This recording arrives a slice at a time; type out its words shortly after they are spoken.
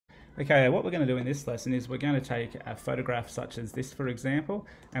Okay, what we're going to do in this lesson is we're going to take a photograph such as this, for example,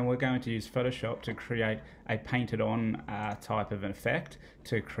 and we're going to use Photoshop to create a painted on type of an effect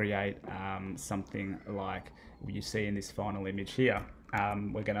to create something like you see in this final image here.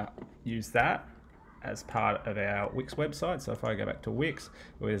 We're going to use that as part of our Wix website. So if I go back to Wix,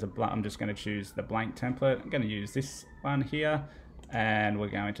 I'm just going to choose the blank template. I'm going to use this one here, and we're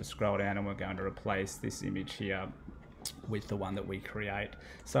going to scroll down and we're going to replace this image here with the one that we create.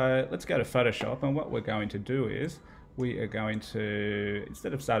 So let's go to Photoshop, and what we're going to do is we are going to,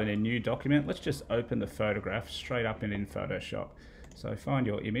 instead of starting a new document, let's just open the photograph straight up in Photoshop. So find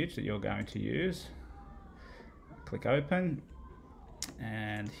your image that you're going to use, click open,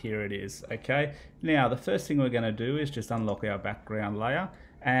 and here it is. Okay, now the first thing we're going to do is just unlock our background layer,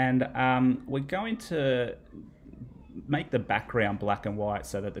 and we're going to make the background black and white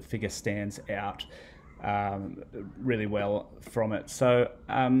so that the figure stands out really well from it. So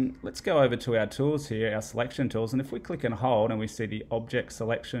let's go over to our tools here, our selection tools, and if we click and hold and we see the object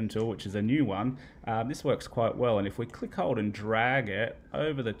selection tool, which is a new one, this works quite well. And if we click, hold and drag it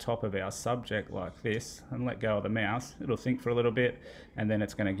over the top of our subject like this and let go of the mouse, it'll think for a little bit, and then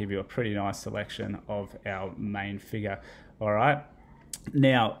it's going to give you a pretty nice selection of our main figure. All right,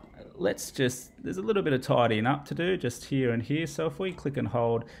 now there's a little bit of tidying up to do just here and here. So if we click and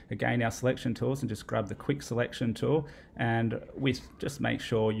hold again our selection tools and just grab the quick selection tool, and we just make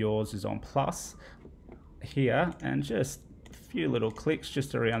sure yours is on plus here, and just a few little clicks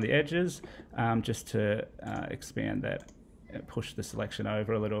just around the edges, just to expand that, push the selection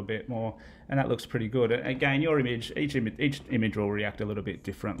over a little bit more, and that looks pretty good. Again, your image, each image will react a little bit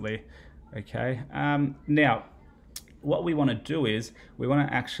differently. Okay, now what we want to do is we want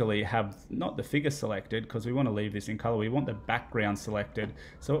to actually have not the figure selected, because we want to leave this in color. We want the background selected.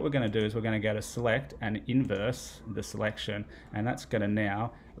 So what we're going to do is we're going to go to select and inverse the selection, and that's going to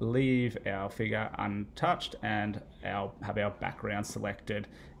now leave our figure untouched and have our background selected.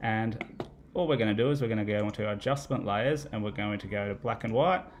 And all we're going to do is we're going to go into our adjustment layers, and we're going to go to black and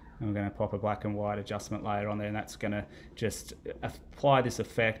white, and we're going to pop a black and white adjustment layer on there, and that's going to just apply this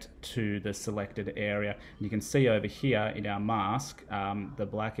effect to the selected area. And you can see over here in our mask, the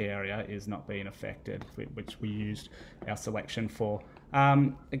black area is not being affected, which we used our selection for.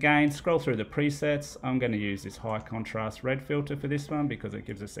 Again, scroll through the presets. I'm going to use this high contrast red filter for this one because it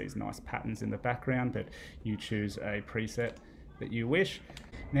gives us these nice patterns in the background, but you choose a preset that you wish.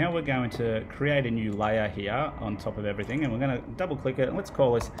 Now we're going to create a new layer here on top of everything, and we're going to double click it, and let's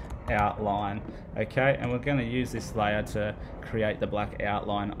call this outline. Okay, and we're going to use this layer to create the black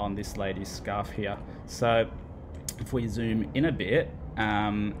outline on this lady's scarf here. So if we zoom in a bit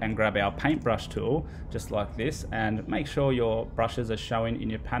and grab our paintbrush tool just like this, and make sure your brushes are showing in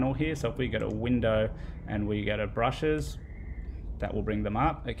your panel here. So if we go to window and we go to brushes, that will bring them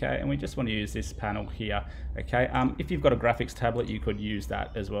up. Okay, and we just want to use this panel here. Okay, if you've got a graphics tablet, you could use that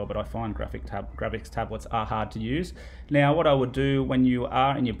as well, but I find graphics tablets are hard to use. Now what I would do when you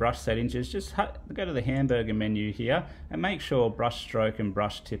are in your brush settings is just go to the hamburger menu here and make sure brush stroke and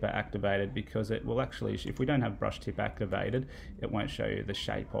brush tip are activated, because it will actually, if we don't have brush tip activated, it won't show you the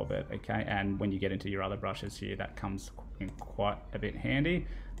shape of it. Okay, and when you get into your other brushes here, that comes in quite a bit handy.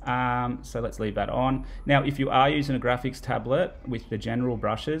 So let's leave that on. Now if you are using a graphics tablet with the general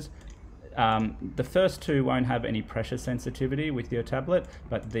brushes, the first two won't have any pressure sensitivity with your tablet,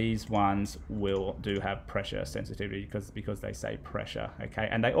 but these ones do have pressure sensitivity because they say pressure. Okay,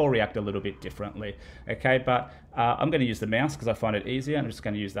 and they all react a little bit differently. Okay, but I'm going to use the mouse because I find it easier. I'm just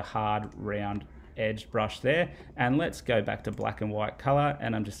going to use the hard round edge brush there, and let's go back to black and white color,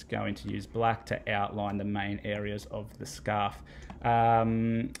 and I'm just going to use black to outline the main areas of the scarf.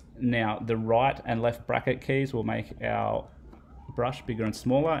 Now the right and left bracket keys will make our brush bigger and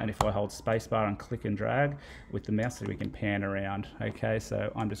smaller, and if I hold spacebar and click and drag with the mouse, so we can pan around. Okay,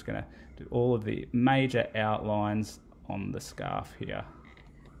 so I'm just going to do all of the major outlines on the scarf here.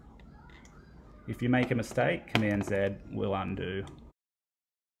 If you make a mistake, Command Z will undo.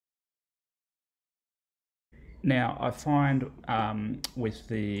 Now I find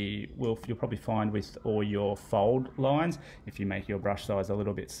you'll probably find with all your fold lines, if you make your brush size a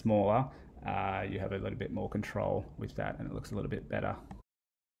little bit smaller, you have a little bit more control with that, and it looks a little bit better.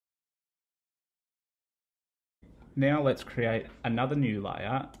 Now let's create another new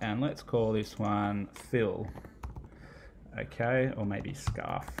layer, and let's call this one fill. Okay, or maybe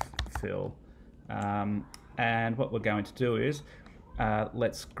scarf fill. And what we're going to do is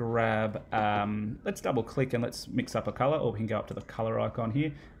let's double click and let's mix up a color, or we can go up to the color icon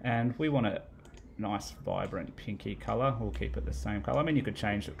here, and we want a nice vibrant pinky color. We'll keep it the same color. I mean, you could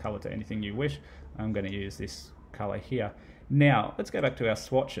change the color to anything you wish. I'm going to use this color here. Now, let's go back to our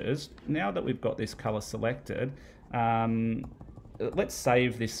swatches. Now that we've got this color selected, let's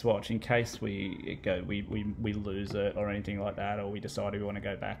save this swatch in case we lose it or anything like that, or we decide we want to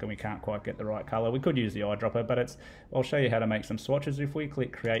go back and we can't quite get the right color. We could use the eyedropper, but I'll show you how to make some swatches. If we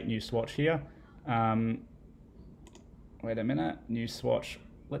click create new swatch here, wait a minute, new swatch.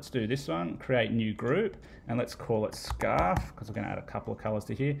 Let's do this one, create new group, and let's call it scarf, because we're going to add a couple of colors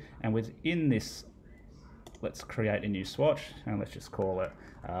to here. And within this, let's create a new swatch, and let's just call it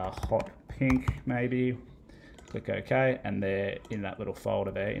hot pink maybe. Click OK, and there in that little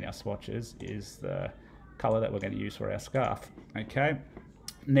folder there in our swatches is the color that we're going to use for our scarf. Okay,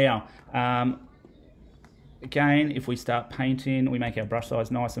 now again, if we start painting, we make our brush size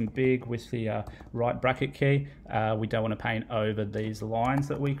nice and big with the right bracket key. We don't want to paint over these lines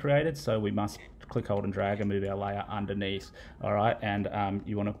that we created, so we must click, hold and drag and move our layer underneath. All right, and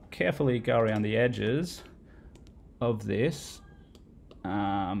you want to carefully go around the edges of this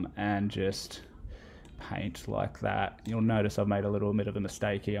and just paint like that. You'll notice I've made a little bit of a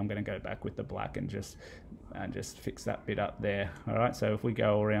mistake here. I'm going to go back with the black and just fix that bit up there. All right, so if we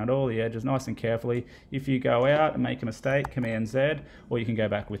go around all the edges nice and carefully, if you go out and make a mistake, Command Z, or you can go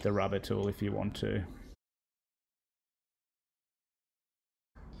back with the rubber tool if you want to.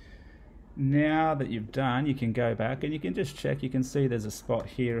 Now that you've done, you can go back and you can just check. You can see there's a spot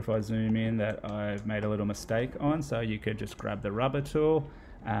here if I zoom in that I've made a little mistake on, so you could just grab the rubber tool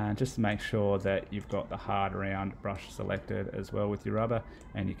and just make sure that you've got the hard round brush selected as well with your rubber,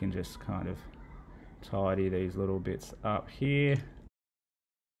 and you can just kind of tidy these little bits up here.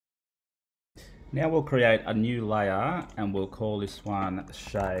 Now we'll create a new layer and we'll call this one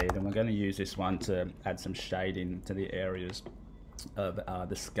shade, and we're going to use this one to add some shade into the areas of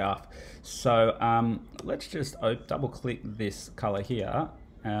the scarf. So let's just double click this color here.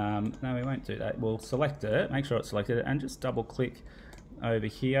 No, we won't do that. We'll select it, make sure it's selected, and just double click over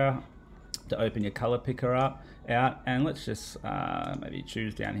here to open your color picker out, and let's just maybe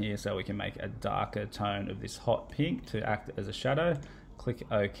choose down here so we can make a darker tone of this hot pink to act as a shadow. Click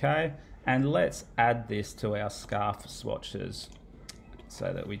OK, and let's add this to our scarf swatches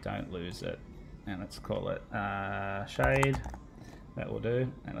so that we don't lose it, and let's call it shade. That will do,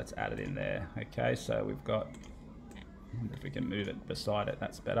 and let's add it in there. Okay, so we've got, if we can move it beside it,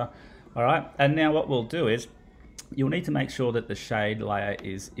 that's better. All right, and now what we'll do is you'll need to make sure that the shade layer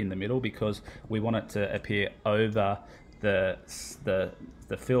is in the middle, because we want it to appear over the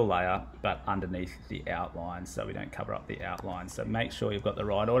fill layer but underneath the outline, so we don't cover up the outline. So make sure you've got the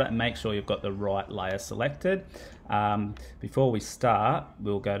right order and make sure you've got the right layer selected. Before we start,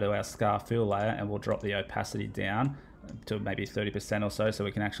 we'll go to our scarf fill layer and we'll drop the opacity down to maybe 30% or so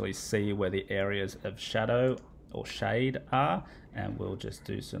we can actually see where the areas of shadow or shade are, and we'll just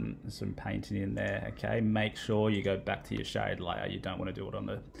do some painting in there. Okay, make sure you go back to your shade layer. You don't want to do it on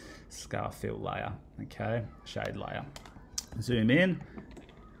the scarf fill layer. Okay, shade layer. Zoom in,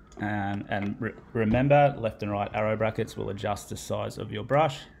 and remember, left and right arrow brackets will adjust the size of your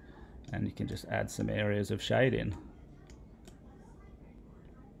brush, and you can just add some areas of shade in.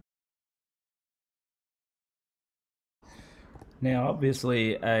 Now,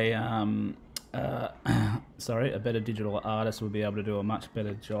 obviously, a better digital artist will be able to do a much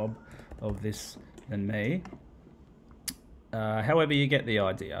better job of this than me. However, you get the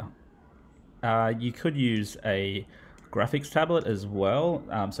idea. You could use a graphics tablet as well,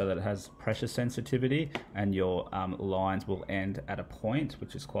 so that it has pressure sensitivity and your lines will end at a point,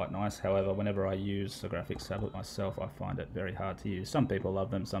 which is quite nice. However, whenever I use the graphics tablet myself, I find it very hard to use. Some people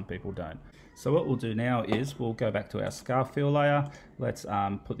love them, some people don't. So what we'll do now is we'll go back to our scarf fill layer. Let's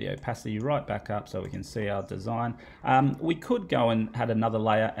put the opacity right back up so we can see our design. We could go and add another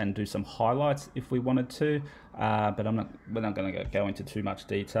layer and do some highlights if we wanted to, but we're not going to go into too much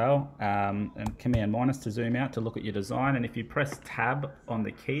detail. And Command minus to zoom out to look at your design, and if you press tab on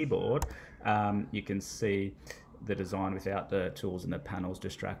the keyboard, you can see the design without the tools and the panels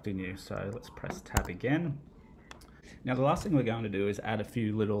distracting you. So let's press tab again. Now the last thing we're going to do is add a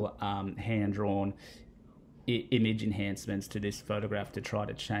few little hand-drawn image enhancements to this photograph to try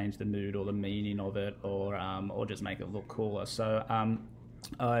to change the mood or the meaning of it, or just make it look cooler. So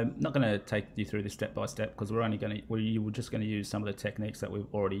I'm not going to take you through this step by step, because we're just going to use some of the techniques that we've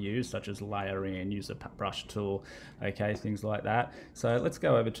already used, such as layering, use a brush tool, okay, things like that. So let's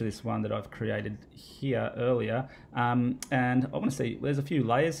go over to this one that I've created here earlier, and I want to see, there's a few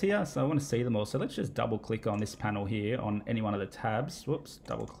layers here, so I want to see them all. So let's just double click on this panel here on any one of the tabs. Whoops,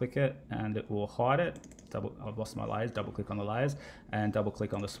 double click it and it will hide it. I've lost my layers. Double click on the layers and double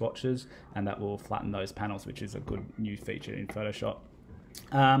click on the swatches, and that will flatten those panels, which is a good new feature in Photoshop.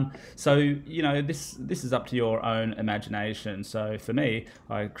 So this is up to your own imagination. So for me,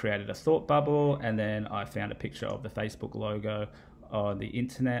 I created a thought bubble, and then I found a picture of the Facebook logo on the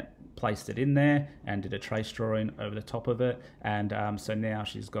internet, placed it in there, and did a trace drawing over the top of it. And so now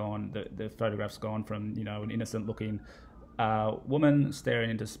she's gone. The photograph's gone from an innocent looking woman staring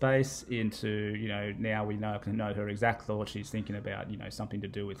into space into now we can know her exact thought. She's thinking about something to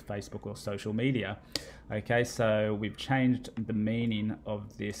do with Facebook or social media. Okay, so we've changed the meaning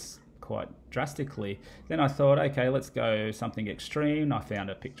of this quite drastically. Then I thought, okay, let's go something extreme. I found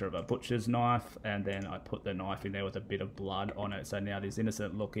a picture of a butcher's knife, and then I put the knife in there with a bit of blood on it. So now this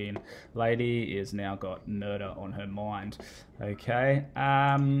innocent looking lady is now got murder on her mind. Okay,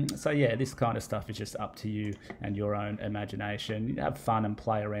 so yeah, this kind of stuff is just up to you and your own imagination. You have fun and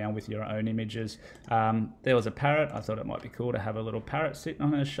play around with your own images. There was a parrot. I thought it might be cool to have a little parrot sitting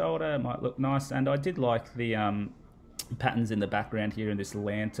on her shoulder. It might look nice, and I did like the patterns in the background here in this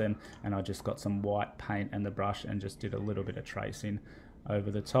lantern, and I just got some white paint and the brush and just did a little bit of tracing over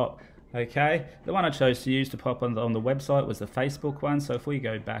the top. Okay, the one I chose to use to pop on the website was the Facebook one. So if we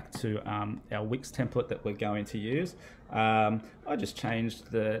go back to our Wix template that we're going to use, I just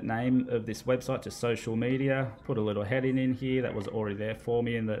changed the name of this website to social media, put a little heading in here that was already there for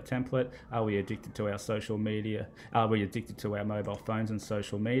me in the template. Are we addicted to our social media? Are we addicted to our mobile phones and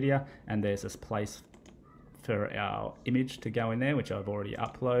social media? And there's this place for our image to go in there, which I've already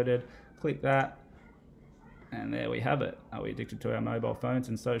uploaded. Click that, and there we have it. Are we addicted to our mobile phones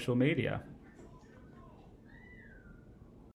and social media?